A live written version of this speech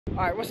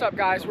Alright, what's up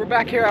guys? We're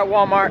back here at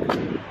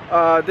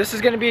Walmart. This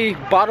is gonna be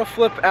bottle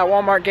flip at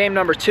Walmart game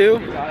number 2.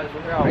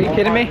 Are you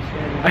kidding me?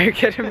 Are you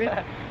kidding me?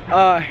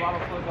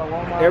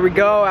 There we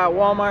go at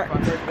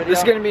Walmart. This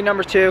is gonna be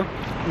number 2.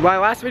 My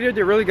last video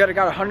did really good. I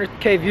got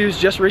 100K views,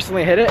 just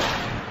recently hit it,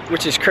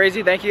 which is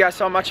crazy. Thank you guys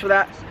so much for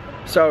that.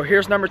 So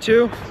here's number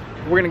 2.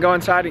 We're gonna go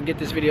inside and get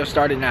this video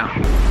started now.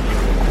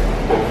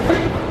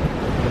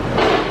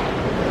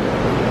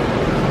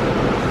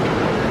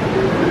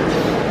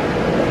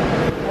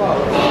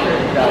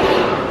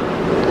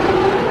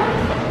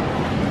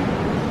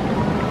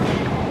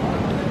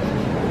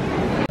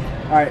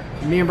 Alright,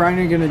 me and Brian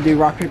are gonna do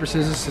rock, paper,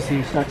 scissors to see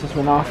who starts this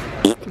one off.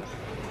 1,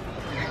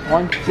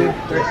 2, 3. 1, 2,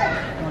 3. 1,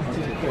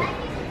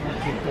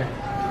 2, 3.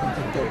 1,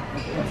 2, 3.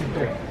 1, 2,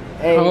 3.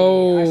 Hey,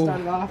 oh. I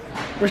started off.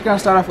 We're just gonna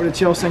start off with a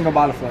chill single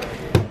bottle flip.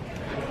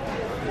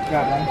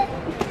 Got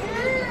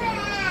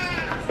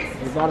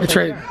one. It's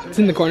right. It's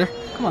in the corner.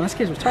 Come on, this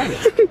kid's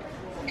retarded.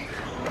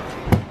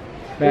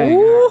 Bang.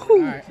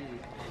 Alright.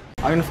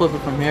 I'm gonna flip it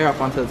from here up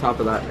onto the top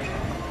of that.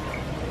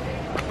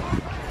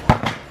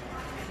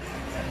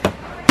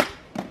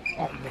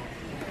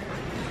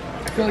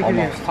 I feel like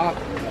you're top.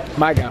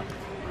 My go.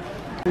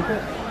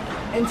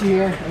 Into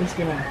here, and it's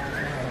gonna.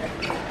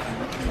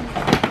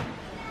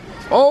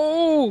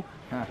 Oh!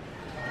 Huh.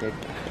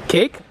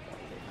 Cake?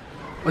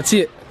 Let's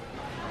see it.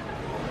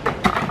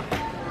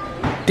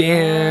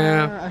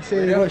 Damn. I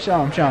say we go,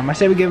 show him. I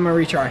say we give him a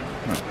retry.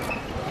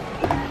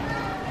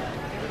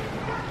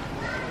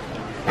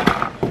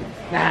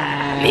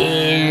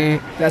 Nah.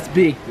 That's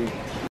B.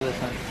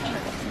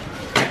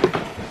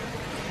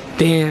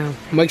 Damn.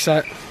 Mike's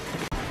that.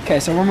 Okay,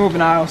 so we're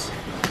moving aisles.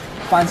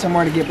 Find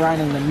somewhere to get Brian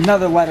in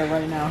another letter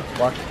right now.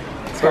 Luck.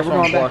 So we're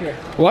going back here.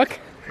 Luck?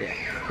 Yeah,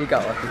 he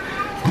got lucky.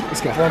 Let's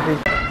go.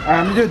 Alright,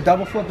 I'm gonna do a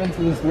double flip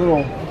into this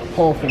little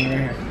hole thing right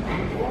here.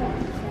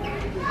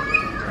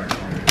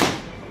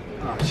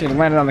 Oh shit, it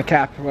landed on the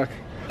cap. Look.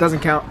 Doesn't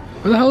count.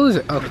 Where the hell is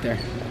it? Oh, there.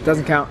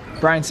 Doesn't count.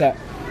 Brian set.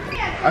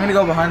 I'm gonna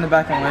go behind the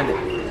back and land it.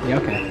 Yeah,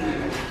 okay.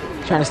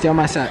 Trying to steal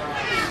my set.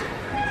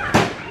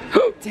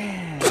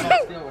 Damn.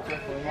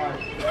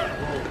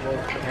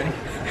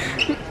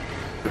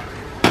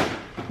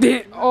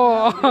 Damn.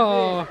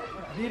 Oh.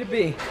 B to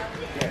B.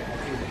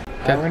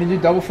 Okay, we're gonna do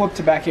double flip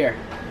to back here.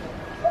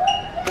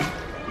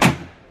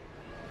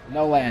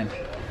 No land.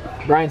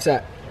 Brian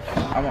set.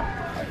 I'm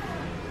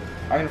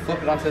gonna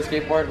flip it onto the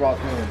skateboard while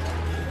it's moving.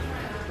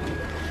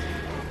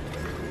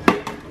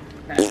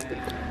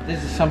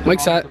 This is something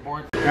Mike's off set. the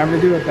board. I'm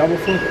gonna do a double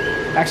flip.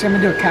 Actually,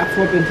 I'm gonna do a cap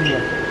flip into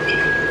here.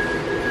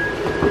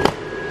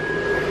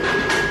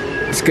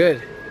 It's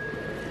good.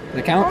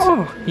 That counts?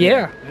 Oh,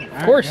 yeah.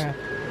 Of course. Yeah.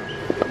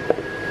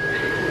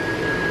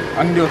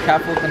 I'm gonna do a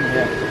cap flip in the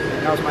air.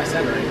 That was my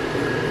set already.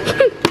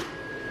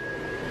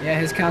 Yeah,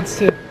 his counts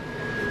too.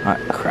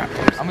 Alright, crap.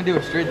 I'm gonna do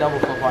a straight double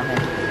flip on here.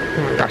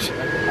 Oh my gosh. I'm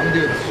gonna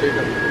do a straight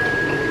double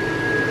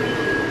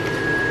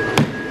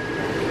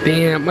flip.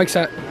 Damn. Mike's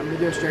that. I'm gonna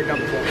do a straight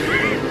double flip.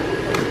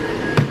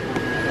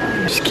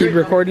 Just keep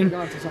recording.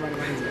 Go until somebody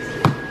lands this.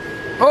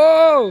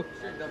 Oh!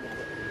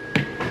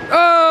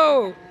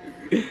 Oh!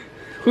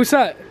 Who's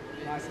that?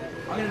 My set.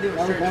 I'm gonna do a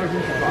That straight was double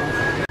your flip.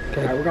 set.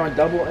 Alright, we're going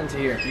double into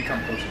here. You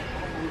come closer.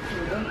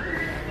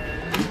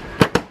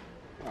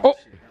 Oh!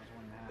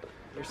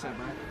 Your set,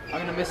 Brian. I'm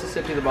gonna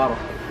Mississippi the bottle.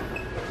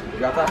 You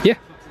got that? Yeah.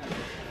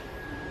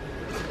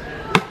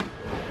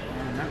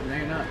 No,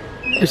 you're not.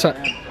 Your set.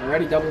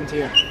 Already double into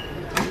here.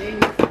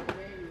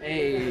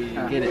 Hey,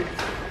 get it.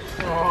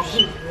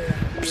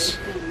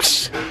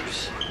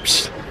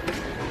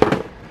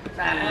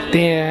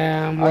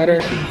 Damn,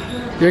 letter.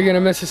 You're gonna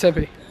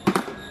Mississippi.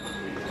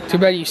 Too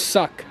bad you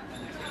suck.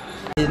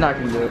 He's not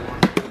gonna do it.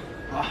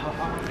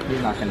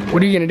 He's not gonna do it.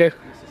 What are you gonna do?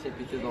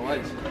 Mississippi to the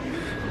legs.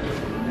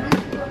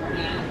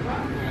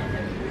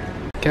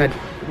 Good.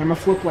 I'm gonna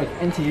flip like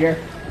into here.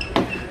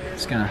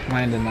 Just gonna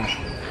land in there.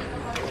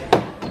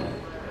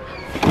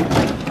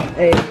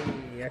 Hey,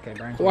 okay,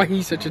 Brian. Why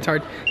he's such a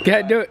tard? Go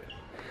ahead, do it.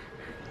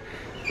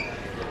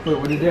 Wait,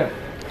 what did you do?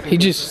 He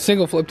just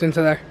single flipped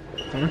into there.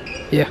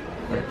 Yeah.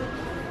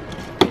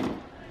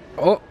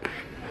 Oh,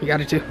 you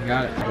got it too. You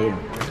got it.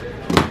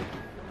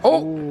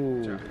 Oh.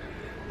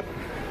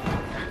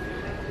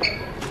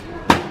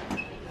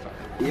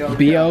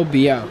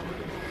 B-O-B-O.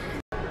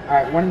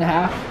 Alright,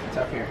 1.5. It's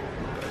up here.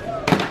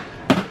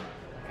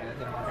 Okay, that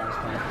didn't work out as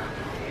planned.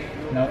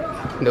 Nope.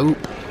 Nope.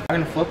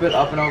 I'm gonna flip it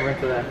up and over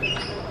into there.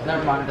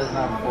 Never mind, it doesn't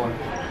have a floor.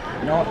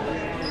 You know what?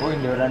 We're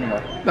gonna do it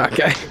anyway.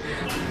 Okay.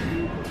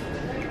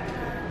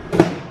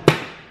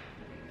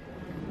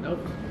 Nope.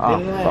 Oh,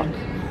 Didn't fuck.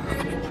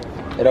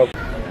 land. It opened.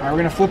 Alright, we're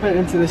gonna flip it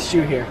into this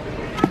shoe here.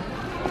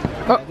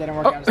 Oh. That didn't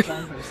work out as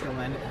planned, but it still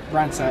landed.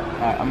 Brian set.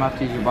 Alright, I'm gonna have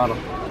to use your bottle.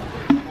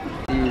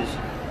 Use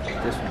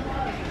this one.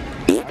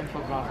 I'm gonna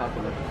flip it on top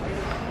of it.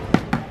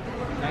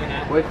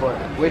 Wait for it.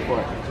 Wait for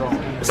it. It's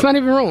rolling. It's not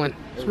even rolling.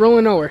 It's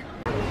rolling nowhere.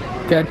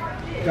 Good.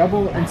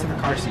 Double into the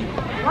car seat.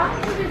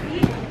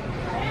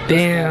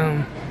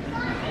 Damn.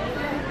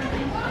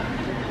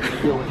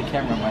 Feel with the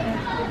camera in my hand.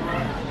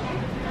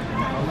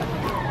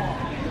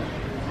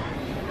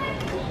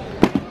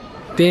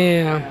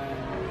 Damn.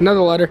 Another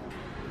letter.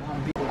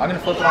 I'm gonna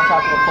flip it on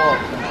top of the pole.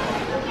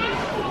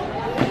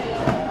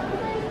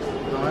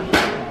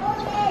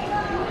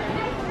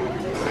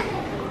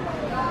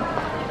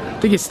 I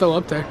think it's still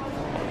up there.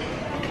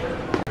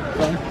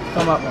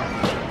 Come up more.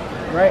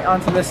 Right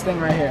onto this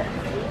thing right here.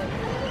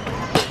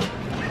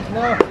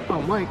 No.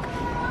 Oh, Mike.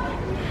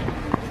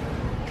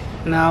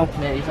 No.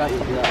 Yeah, you thought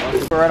you'd do that.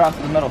 Let's go right onto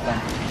the middle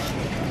thing.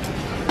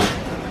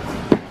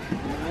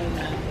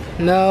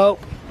 No.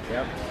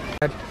 Yep.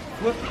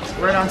 Flip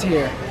right onto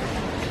here.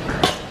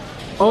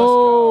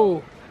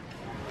 Oh.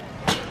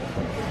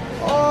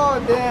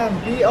 Oh, damn.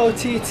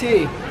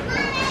 B-O-T-T.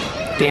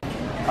 Damn.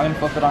 I'm gonna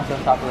flip it onto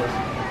the top of this.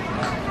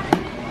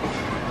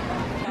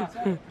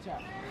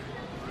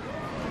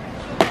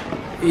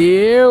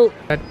 Ew.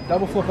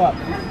 Double flip up.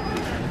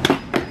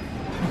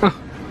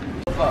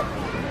 Flip up.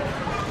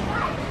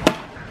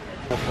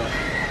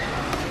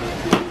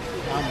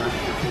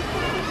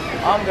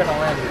 I'm gonna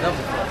land a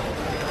double flip.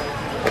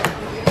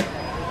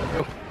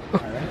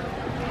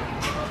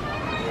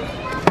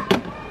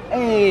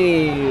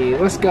 Hey,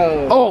 let's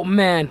go. Oh,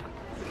 man.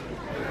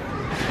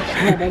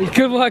 Yeah, buddy.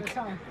 Good luck.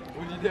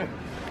 What'd you do?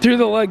 Through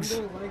the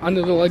legs.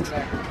 Under the legs.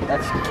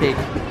 That's cake.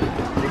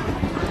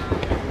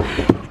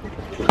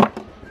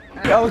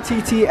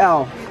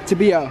 B-O-T-T-L to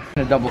B-O. I'm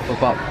gonna double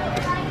flip up.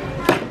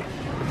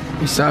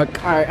 You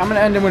suck. All right, I'm gonna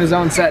end him with his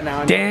own set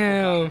now.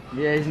 Damn.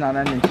 Yeah, he's not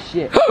ending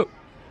shit.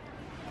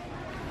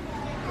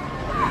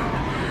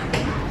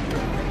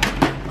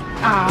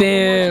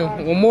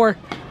 Damn. One more.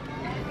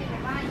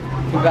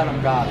 Who got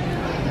him, God?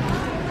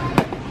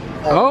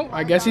 Oh,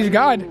 I guess he's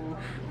God.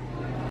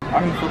 I'm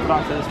gonna flip it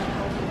onto this.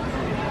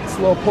 It's a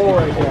little pole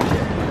right here.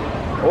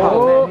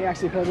 Oh, man, he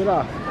actually pulled it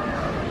off.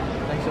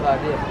 Thanks for the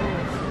idea.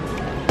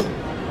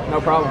 No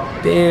problem.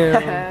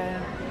 Damn.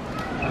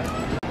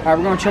 All right,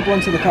 we're going triple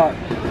into the cart.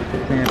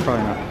 Yeah,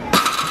 probably not.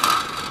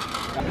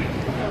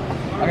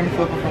 I'm gonna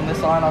flip it from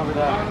this line over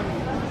there.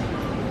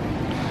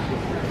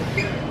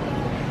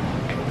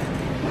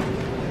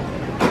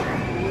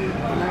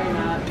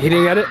 He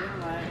didn't get it?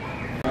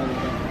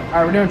 All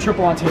right, we're doing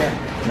triple onto here.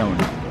 No one.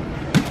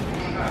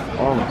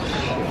 Oh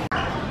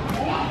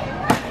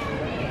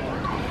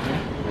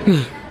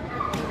shit.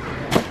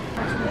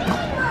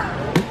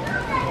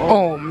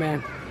 Oh,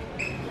 man.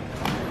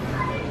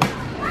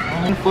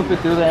 I'm gonna flip it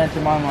through the end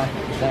to my mark.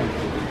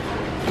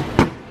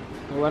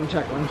 Well, let him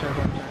check, let him check,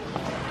 let him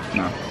check.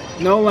 No.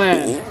 No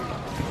land.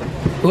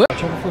 What?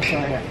 Triple flips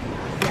right here.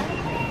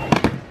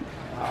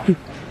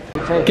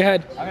 Go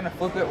ahead. I'm gonna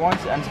flip it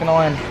once and it's gonna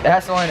land. It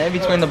has to land in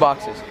between the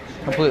boxes.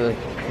 Completely.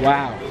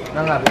 Wow.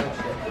 None of that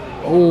bullshit.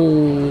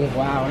 Oh.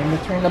 Wow, in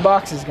between the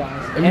boxes,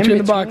 guys. In between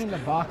the box. the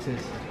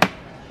boxes.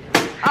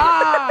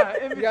 Ah!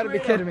 You gotta be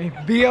kidding me.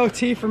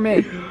 B-O-T for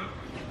me.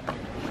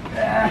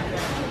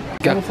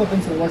 Double flip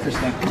into the workers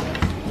thing.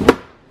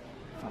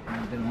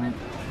 Fucking didn't land.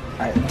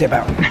 Alright, dip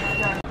out.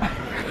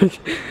 I'm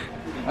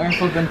gonna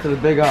flip into the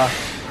big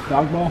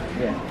Dog ball?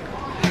 yeah.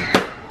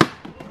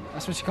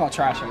 That's what you call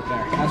trash right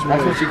there. That's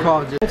That's what you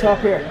call it. It's up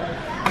here.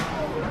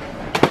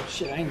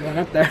 Shit, I ain't going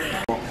up there.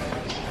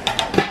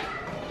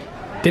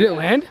 Did it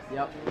land?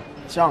 Yep.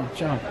 Show him,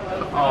 show him.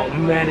 Oh,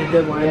 man, it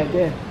did land. Yeah, it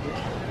did.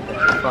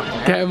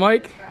 Okay,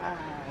 Mike.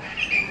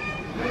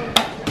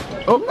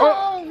 Oh,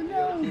 oh.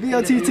 No.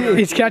 B-O-T-T.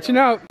 He's catching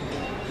up.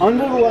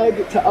 Under the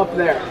leg to up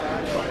there.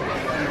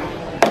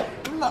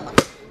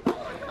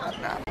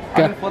 I'm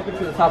gonna flip it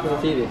to the top of the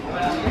TV.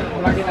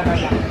 We're not getting that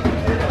right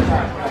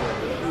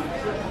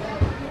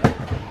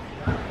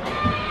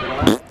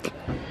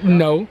now.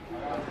 No.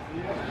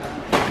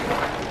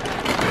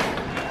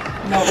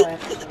 No land.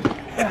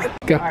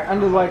 Go. Alright,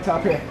 under the leg,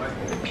 top here.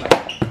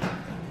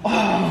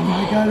 Oh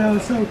my god, that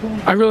was so cool.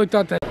 I really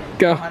thought that.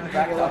 Go. Behind the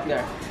back is up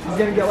there. He's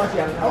gonna get lucky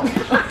on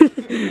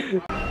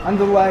it.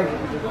 Under the leg.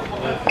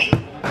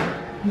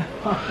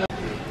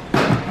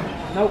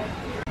 Nope.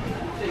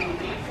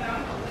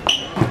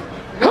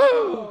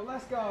 Oh,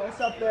 let's go.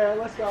 It's up there.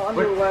 Let's go.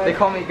 Under the leg. They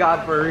call me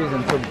God for a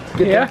reason, so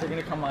good Yeah? things are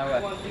gonna come my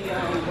way.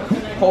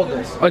 Hold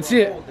this. Let's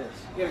see it. Hold this.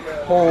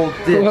 Hold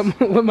this.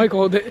 Let Mike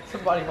hold it.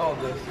 Somebody hold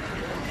this.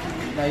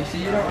 Now you see,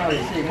 you don't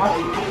really see.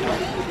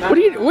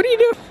 What do you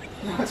do?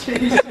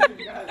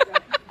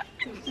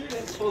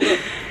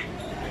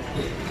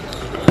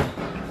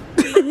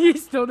 He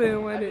still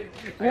didn't win it.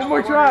 One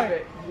more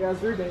try. You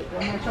guys rebate.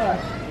 One more try.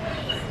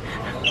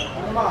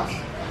 One boss.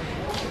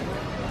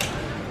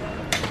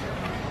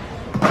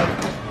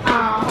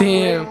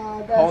 Damn.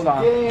 Hold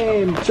on.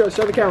 Game. Show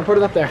the camera. Put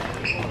it up there.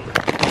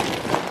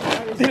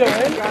 Did it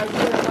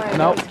win?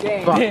 Nope.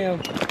 Fuck. Damn.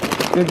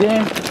 Good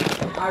game.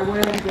 I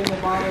win. Game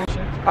of bottle.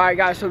 Alright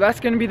guys, so that's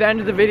going to be the end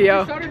of the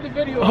video.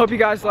 I hope you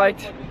guys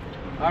liked.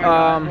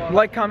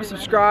 Like, comment,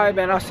 subscribe,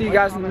 and I'll see you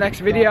guys in the next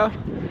video.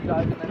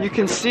 You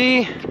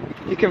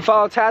can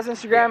follow Taz's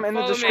Instagram in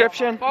the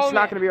description. It's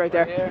not going to be right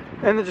there.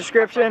 In the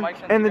description.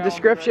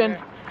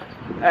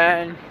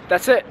 And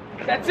that's it.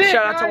 That's it.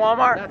 Shout out to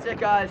Walmart That's it,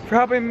 guys. for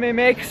helping me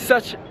make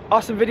such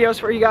awesome videos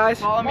for you guys.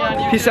 Follow me on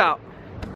YouTube. Peace out.